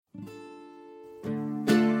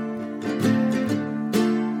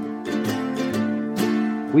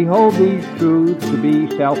We hold these truths to be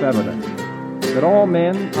self-evident, that all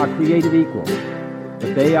men are created equal,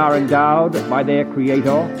 that they are endowed by their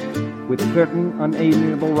Creator with certain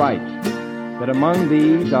unalienable rights, that among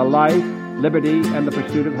these are life, liberty, and the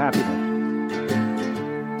pursuit of happiness.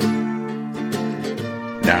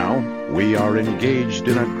 Now we are engaged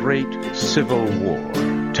in a great civil war,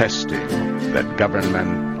 testing that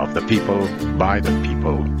government of the people, by the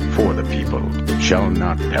people, for the people, shall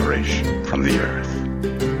not perish from the earth.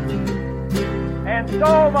 And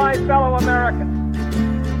so, my fellow Americans,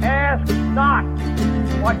 ask not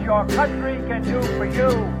what your country can do for you,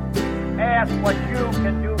 ask what you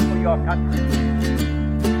can do for your country.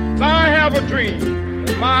 I have a dream.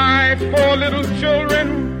 My 4 little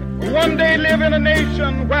children will one day live in a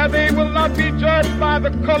nation where they will not be judged by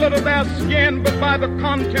the color of their skin, but by the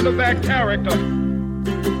content of their character.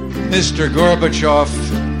 Mr. Gorbachev,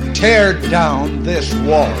 tear down this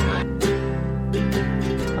wall.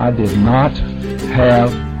 I did not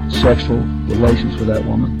have sexual relations with that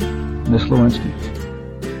woman, Miss Lewinsky.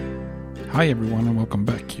 Hi everyone and welcome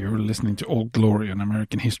back. You're listening to Old Glory, an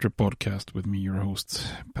American history podcast with me, your host,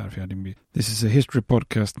 Per Fjerdingby. This is a history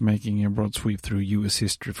podcast making a broad sweep through U.S.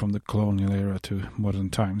 history from the colonial era to modern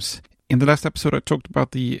times. In the last episode I talked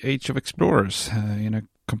about the Age of Explorers. In a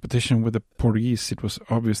competition with the Portuguese, it was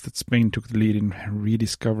obvious that Spain took the lead in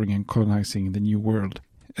rediscovering and colonizing the New World,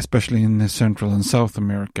 especially in Central and South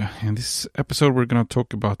America. In this episode we're going to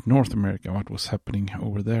talk about North America, what was happening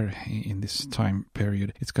over there in this time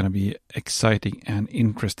period. It's going to be exciting and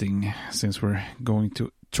interesting since we're going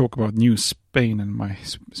to talk about New Spain, and my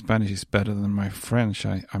Spanish is better than my French.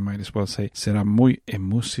 I might as well say, será muy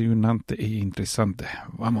emocionante y interesante.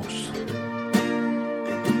 Vamos!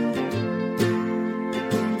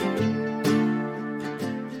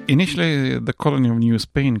 Initially, the colony of New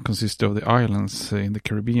Spain consisted of the islands in the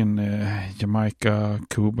Caribbean, Jamaica,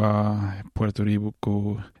 Cuba, Puerto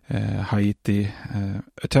Rico, Haiti.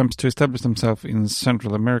 Attempts to establish themselves in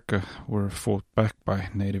Central America were fought back by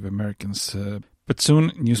Native Americans. But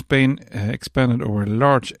soon, New Spain expanded over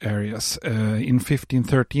large areas. In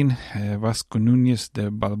 1513, Vasco Núñez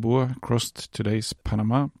de Balboa crossed today's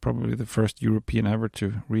Panama, probably the first European ever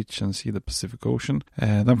to reach and see the Pacific Ocean.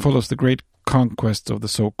 Then follows the great conquest of the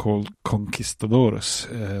so-called conquistadores.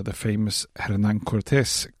 The famous Hernán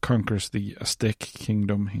Cortés conquers the Aztec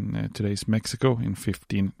kingdom in today's Mexico in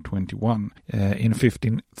 1521. In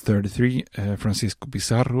 1533, Francisco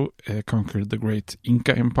Pizarro conquered the great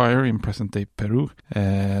Inca Empire in present-day Peru.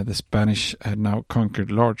 The Spanish had now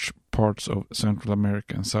conquered large parts of Central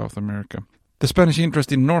America and South America. The Spanish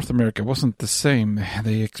interest in North America wasn't the same.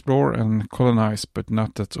 They explore and colonize, but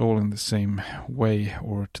not at all in the same way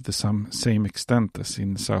or to the same extent as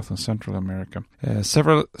in South and Central America.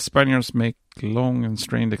 Several Spaniards make long and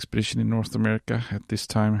strained expedition in North America. At this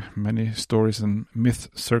time, many stories and myths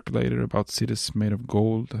circulated about cities made of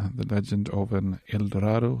gold, the legend of an El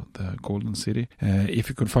Dorado, the Golden City. If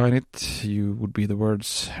you could find it, you would be the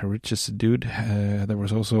world's richest dude. There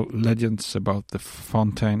was also legends about the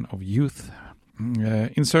Fountain of Youth.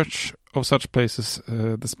 In search of such places,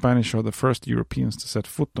 the Spanish are the first Europeans to set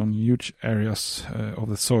foot on huge areas of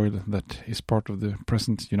the soil that is part of the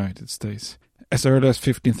present United States. As early as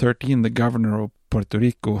 1513, the governor of Puerto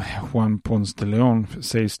Rico, Juan Ponce de Leon,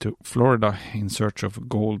 sails to Florida in search of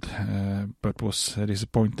gold, but was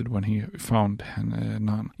disappointed when he found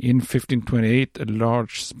none. In 1528, a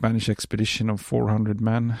large Spanish expedition of 400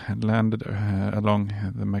 men landed along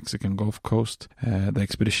the Mexican Gulf Coast. The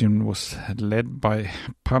expedition was led by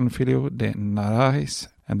Panfilio de Narvaez,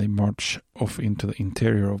 and they marched off into the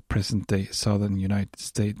interior of present-day southern United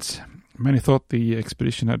States. Many thought the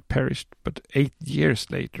expedition had perished, but 8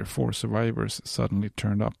 years later 4 survivors suddenly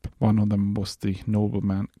turned up. One of them was the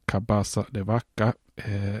nobleman Cabeza de Vaca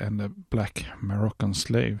and a black Moroccan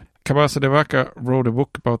slave. Cabeza de Vaca wrote a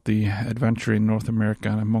book about the adventure in North America,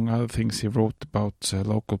 and among other things he wrote about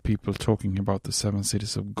local people talking about the 7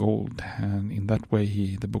 cities of gold, and in that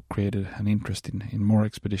way the book created an interest in more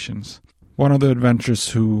expeditions. One of the adventurers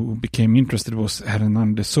who became interested was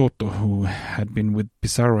Hernán de Soto, who had been with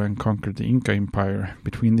Pizarro and conquered the Inca Empire.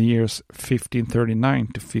 Between the years 1539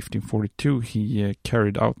 to 1542, he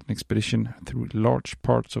carried out an expedition through large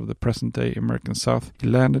parts of the present-day American South. He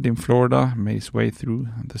landed in Florida, made his way through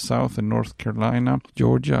the South and North Carolina,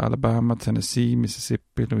 Georgia, Alabama, Tennessee,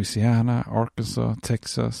 Mississippi, Louisiana, Arkansas,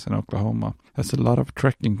 Texas, and Oklahoma. That's a lot of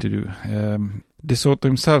trekking to do. De Soto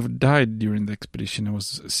himself died during the expedition and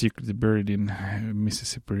was secretly buried in the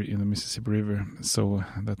Mississippi River, so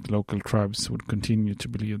that local tribes would continue to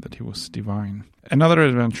believe that he was divine. Another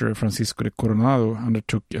adventurer, Francisco de Coronado,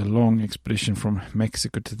 undertook a long expedition from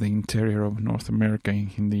Mexico to the interior of North America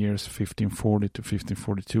in the years 1540 to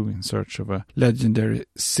 1542 in search of a legendary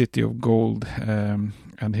city of gold,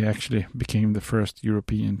 and he actually became the first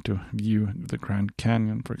European to view the Grand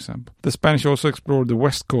Canyon, for example. The Spanish also explored the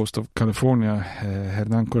west coast of California.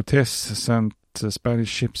 Hernán Cortés sent Spanish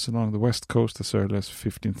ships along the west coast as early as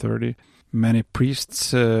 1530. Many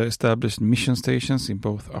priests established mission stations in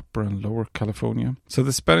both Upper and Lower California. So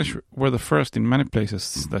the Spanish were the first in many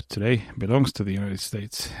places that today belongs to the United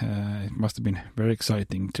States. It must have been very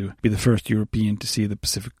exciting to be the first European to see the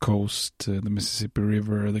Pacific coast, the Mississippi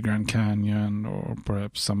River, the Grand Canyon, or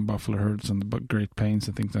perhaps some buffalo herds on the Great Plains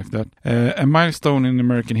and things like that. A milestone in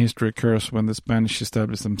American history occurs when the Spanish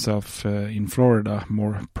established themselves in Florida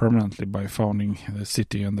more permanently by founding the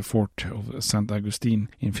city and the fort of St. Augustine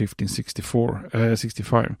in 1565.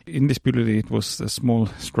 Indisputably, it was a small,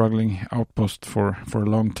 struggling outpost for a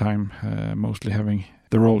long time, mostly having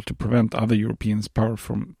the role to prevent other European powers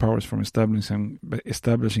from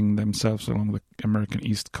establishing themselves along the American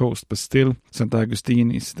East Coast. But still, St.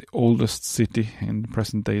 Augustine is the oldest city in the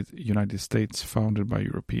present-day United States founded by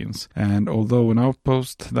Europeans. And although an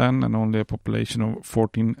outpost then and only a population of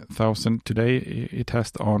 14,000 today, it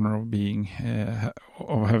has the honor of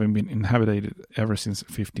having been inhabited ever since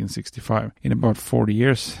 1565. In about 40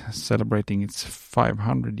 years, celebrating its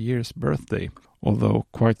 500 years birthday. Although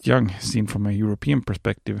quite young, seen from a European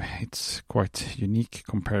perspective, it's quite unique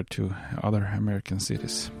compared to other American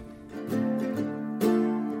cities.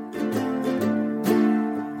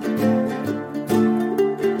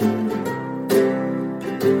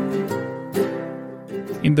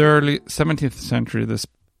 In the early 17th century, the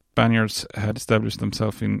Spaniards had established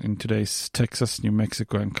themselves in today's Texas, New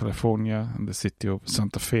Mexico, and California, and the city of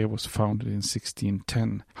Santa Fe was founded in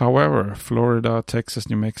 1610. However, Florida, Texas,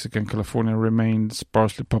 New Mexico, and California remained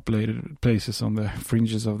sparsely populated places on the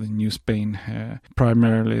fringes of the New Spain.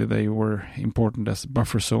 Primarily, they were important as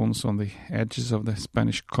buffer zones on the edges of the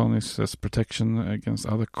Spanish colonies as protection against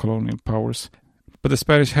other colonial powers. But the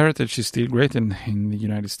Spanish heritage is still great in the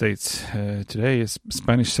United States. Today,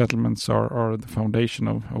 Spanish settlements are the foundation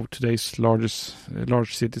of today's large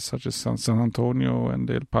cities such as San Antonio and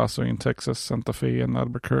El Paso in Texas, Santa Fe and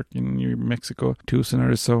Albuquerque in New Mexico, Tucson,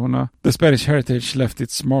 Arizona. The Spanish heritage left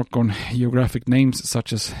its mark on geographic names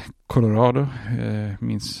such as Colorado,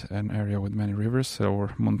 means an area with many rivers,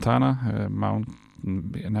 or Montana,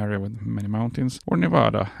 an area with many mountains, or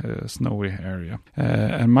Nevada, a snowy area.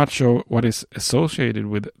 And much of what is associated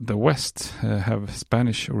with the West have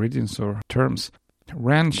Spanish origins or terms.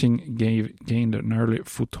 Ranching gained an early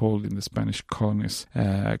foothold in the Spanish colonies.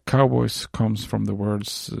 Cowboys comes from the word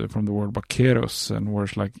vaqueros, and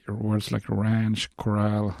words like ranch,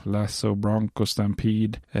 corral, lasso, bronco,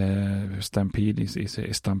 stampede. Stampede is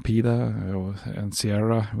estampida, and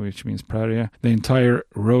sierra, which means prairie. The entire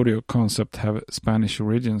rodeo concept have Spanish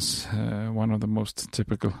origins. One of the most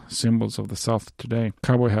typical symbols of the South today.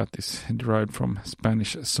 Cowboy hat is derived from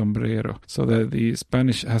Spanish sombrero. So the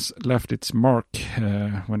Spanish has left its mark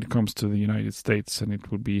when it comes to the United States, and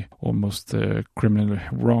it would be almost criminally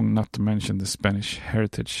wrong not to mention the Spanish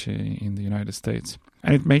heritage in the United States.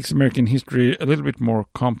 And it makes American history a little bit more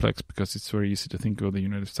complex because it's very easy to think of the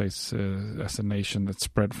United States as a nation that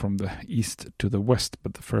spread from the east to the west,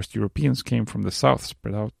 but the first Europeans came from the south,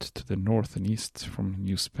 spread out to the north and east from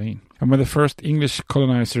New Spain. And when the first English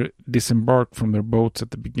colonizer disembarked from their boats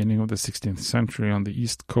at the beginning of the 16th century on the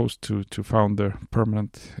east coast to found their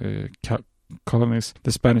permanent colonies,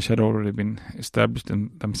 the Spanish had already been established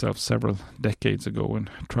in themselves several decades ago and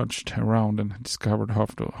trudged around and discovered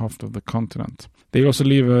half of the continent. They also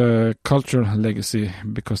leave a cultural legacy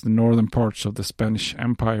because the northern parts of the Spanish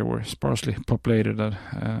Empire were sparsely populated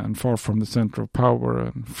and far from the center of power,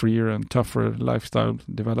 and freer and tougher lifestyle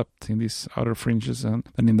developed in these outer fringes than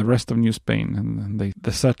in the rest of New Spain. And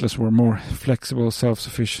the settlers were more flexible,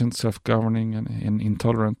 self-sufficient, self-governing, and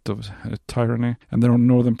intolerant of tyranny. And the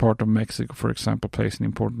northern part of Mexico, for example, plays an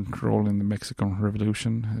important role in the Mexican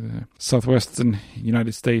Revolution. Southwestern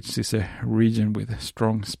United States is a region with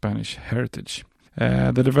strong Spanish heritage.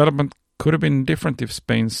 The development could have been different if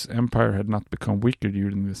Spain's empire had not become weaker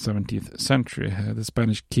during the 17th century. The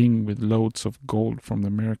Spanish king with loads of gold from the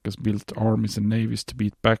Americas built armies and navies to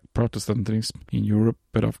beat back Protestantism in Europe,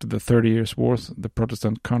 but after the 30 Years' War, the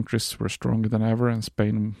Protestant countries were stronger than ever and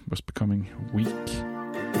Spain was becoming weak.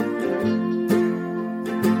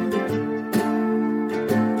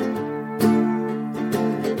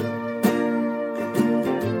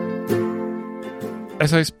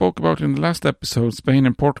 As I spoke about in the last episode, Spain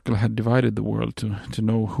and Portugal had divided the world to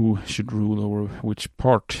know who should rule over which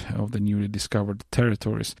part of the newly discovered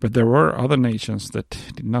territories. But there were other nations that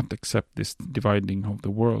did not accept this dividing of the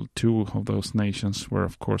world. Two of those nations were,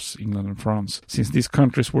 of course, England and France. Since these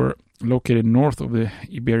countries were located north of the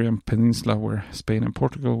Iberian Peninsula, where Spain and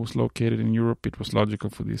Portugal was located in Europe, it was logical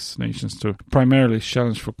for these nations to primarily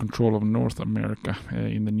challenge for control of North America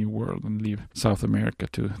in the New World and leave South America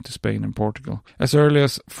to Spain and Portugal. As early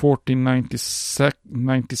as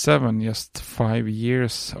 1497, just 5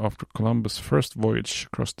 years after Columbus' first voyage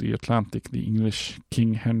across the Atlantic, the English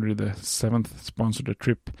King Henry VII sponsored a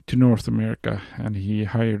trip to North America, and he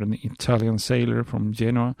hired an Italian sailor from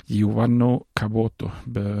Genoa, Giovanni Caboto,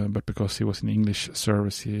 but because he was in English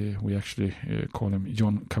service, we actually call him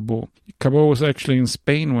John Cabot. Cabot was actually in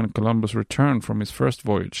Spain when Columbus returned from his first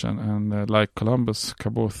voyage, and like Columbus,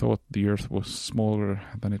 Cabot thought the earth was smaller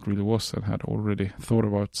than it really was and had already thought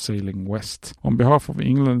about sailing west. On behalf of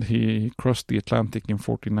England, he crossed the Atlantic in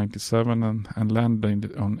 1497 and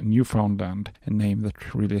landed on Newfoundland, a name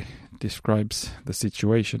that really describes the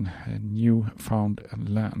situation,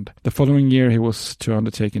 Newfoundland. The following year he was to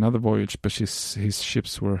undertake another voyage, but his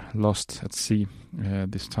ships were lost at sea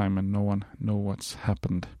this time, and no one knows what's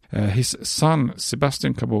happened. His son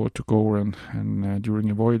Sebastian Cabot took over and during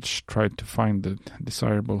a voyage tried to find the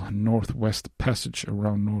desirable Northwest Passage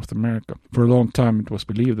around North America. For a long time it was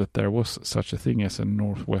believed that there was such a thing as a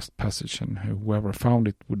Northwest Passage, and whoever found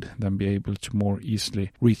it would then be able to more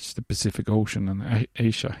easily reach the Pacific Ocean and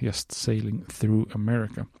Asia, just sailing through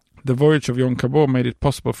America. The voyage of John Cabot made it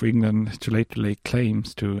possible for England to later lay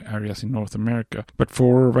claims to areas in North America, but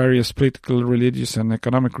for various political, religious and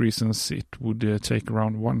economic reasons it would take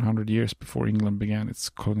around 100 years before England began its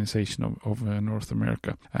colonization of North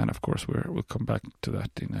America, and of course we'll come back to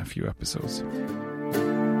that in a few episodes.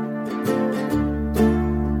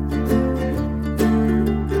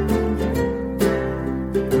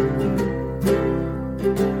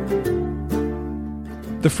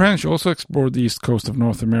 The French also explored the east coast of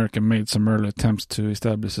North America and made some early attempts to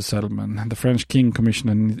establish a settlement. The French king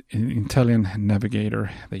commissioned an Italian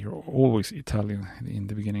navigator, they are always Italian in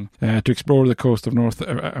the beginning, to explore the coast of North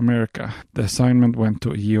America. The assignment went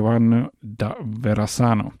to Giovanni da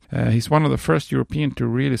Verrazzano. He's one of the first Europeans to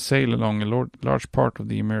really sail along a large part of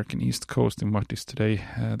the American east coast in what is today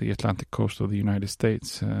the Atlantic coast of the United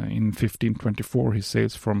States. In 1524 he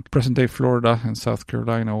sails from present-day Florida and South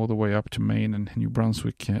Carolina all the way up to Maine and New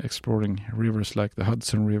Brunswick, exploring rivers like the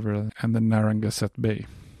Hudson River and the Narragansett Bay.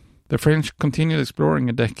 The French continued exploring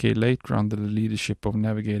a decade later under the leadership of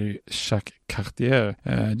navigator Jacques Cartier.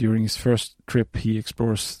 During his first trip, he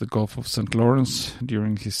explores the Gulf of St. Lawrence.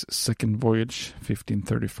 During his second voyage,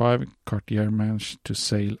 1535, Cartier managed to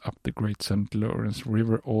sail up the Great St. Lawrence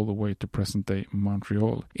River all the way to present-day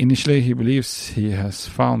Montreal. Initially, he believes he has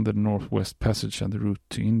found the Northwest Passage and the route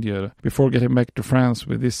to India. Before getting back to France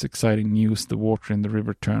with this exciting news, the water in the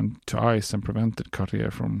river turned to ice and prevented Cartier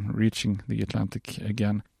from reaching the Atlantic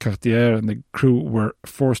again. Cartier and the crew were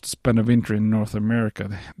forced to spend a winter in North America.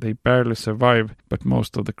 They barely survived, but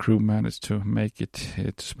most of the crew managed to make it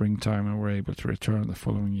to springtime and were able to return the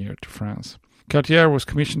following year to France. Cartier was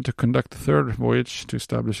commissioned to conduct the third voyage to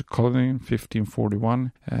establish a colony in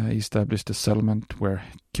 1541. He established a settlement where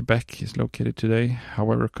Quebec is located today.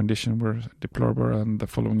 However, conditions were deplorable, and the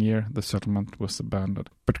following year the settlement was abandoned.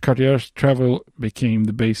 But Cartier's travel became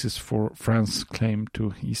the basis for France's claim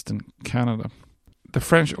to eastern Canada. The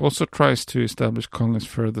French also tries to establish colonies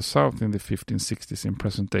further south in the 1560s in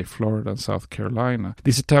present-day Florida and South Carolina.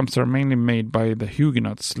 These attempts are mainly made by the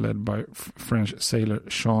Huguenots, led by French sailor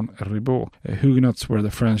Jean Ribault. Huguenots were the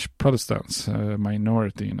French Protestants, a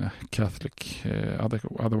minority in a Catholic,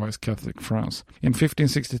 otherwise Catholic France. In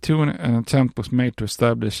 1562, an attempt was made to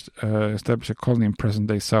establish a colony in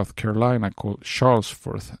present-day South Carolina called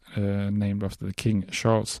Charlesforth, named after the King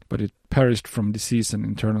Charles, but it perished from disease and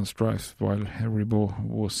internal strife while Ribault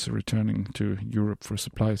was returning to Europe for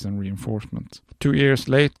supplies and reinforcements. 2 years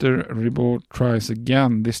later, Ribault tries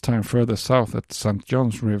again, this time further south at St.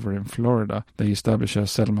 John's River in Florida. They establish a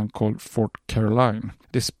settlement called Fort Caroline.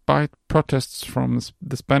 Despite protests from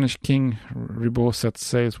the Spanish king, Ribault set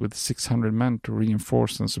sail with 600 men to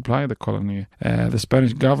reinforce and supply the colony. The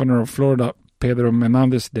Spanish governor of Florida, Pedro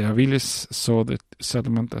Menendez de Aviles, saw the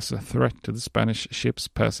settlement as a threat to the Spanish ships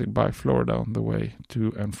passing by Florida on the way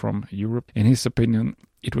to and from Europe. In his opinion,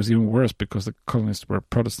 it was even worse because the colonists were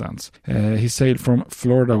Protestants. He sailed from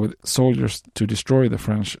Florida with soldiers to destroy the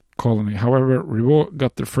French colony. However, Ribault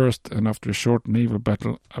got there first, and after a short naval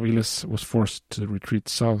battle, Avilés was forced to retreat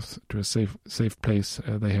south to a safe place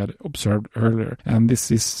they had observed earlier. And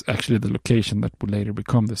this is actually the location that would later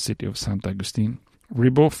become the city of Saint Augustine.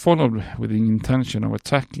 Ribault followed with the intention of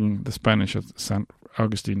attacking the Spanish at Saint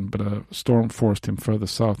Augustine, but a storm forced him further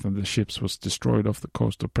south and the ships was destroyed off the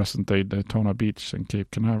coast of present-day Daytona Beach and Cape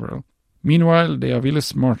Canaveral. Meanwhile, the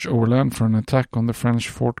Avilés marched overland for an attack on the French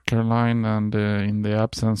Fort Caroline, and in the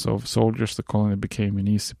absence of soldiers, the colony became an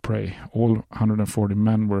easy prey. All 140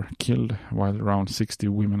 men were killed, while around 60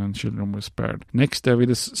 women and children were spared. Next, the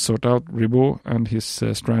Avilés sought out Ribault and his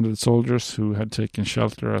stranded soldiers who had taken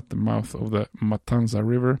shelter at the mouth of the Matanza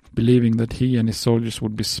River. Believing that he and his soldiers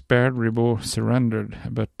would be spared, Ribault surrendered,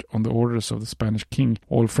 but on the orders of the Spanish king,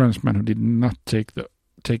 all Frenchmen who did not take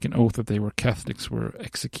an oath that they were Catholics were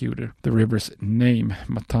executed. The river's name,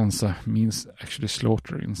 Matanza, means actually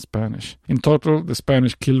slaughter in Spanish. In total, the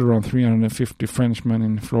Spanish killed around 350 Frenchmen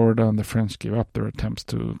in Florida, and the French gave up their attempts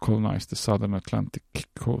to colonize the southern Atlantic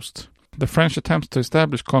coast. The French attempts to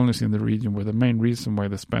establish colonies in the region were the main reason why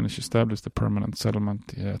the Spanish established a permanent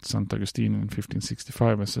settlement at Saint Augustine in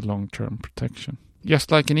 1565 as a long-term protection.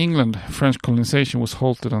 Just like in England, French colonization was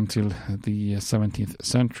halted until the 17th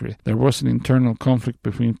century. There was an internal conflict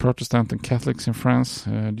between Protestant and Catholics in France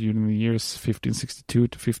during the years 1562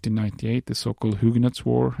 to 1598. The so-called Huguenots'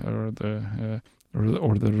 War, or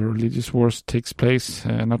the religious wars, takes place.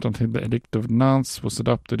 Not until the Edict of Nantes was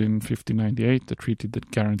adopted in 1598, the treaty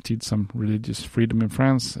that guaranteed some religious freedom in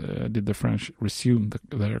France, did the French resume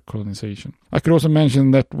their colonization. I could also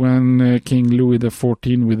mention that when King Louis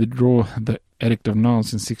XIV withdrew the Edict of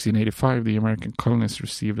Nantes in 1685, the American colonists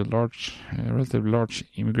received a relatively large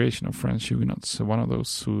immigration of French Huguenots. One of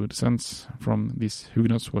those who descends from these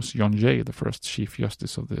Huguenots was John Jay, the first Chief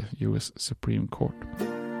Justice of the U.S. Supreme Court.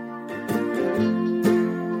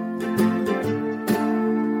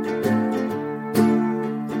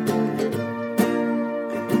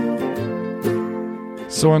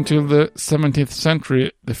 So until the 17th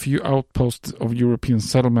century, the few outposts of European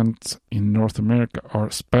settlements in North America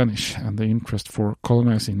are Spanish, and the interest for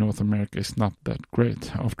colonizing North America is not that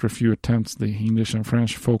great. After a few attempts, the English and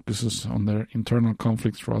French focuses on their internal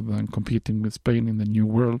conflicts rather than competing with Spain in the New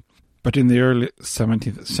World. But in the early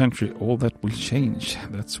 17th century, all that will change.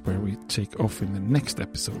 That's where we take off in the next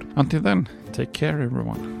episode. Until then, take care,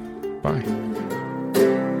 everyone. Bye.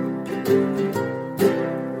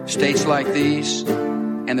 States like these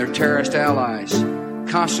and their terrorist allies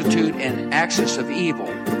constitute an axis of evil.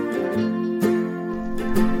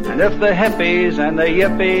 And if the hippies and the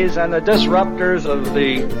yippies and the disruptors of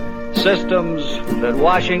the systems that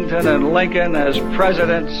Washington and Lincoln as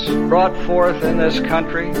presidents brought forth in this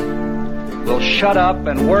country will shut up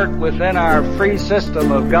and work within our free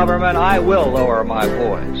system of government, I will lower my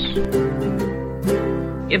voice.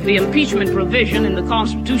 If the impeachment provision in the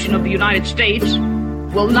Constitution of the United States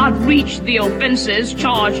will not reach the offenses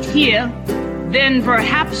charged here, then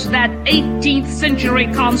perhaps that 18th century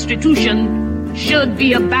Constitution should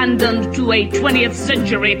be abandoned to a 20th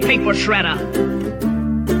century paper shredder.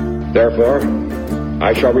 Therefore,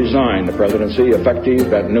 I shall resign the presidency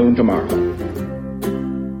effective at noon tomorrow.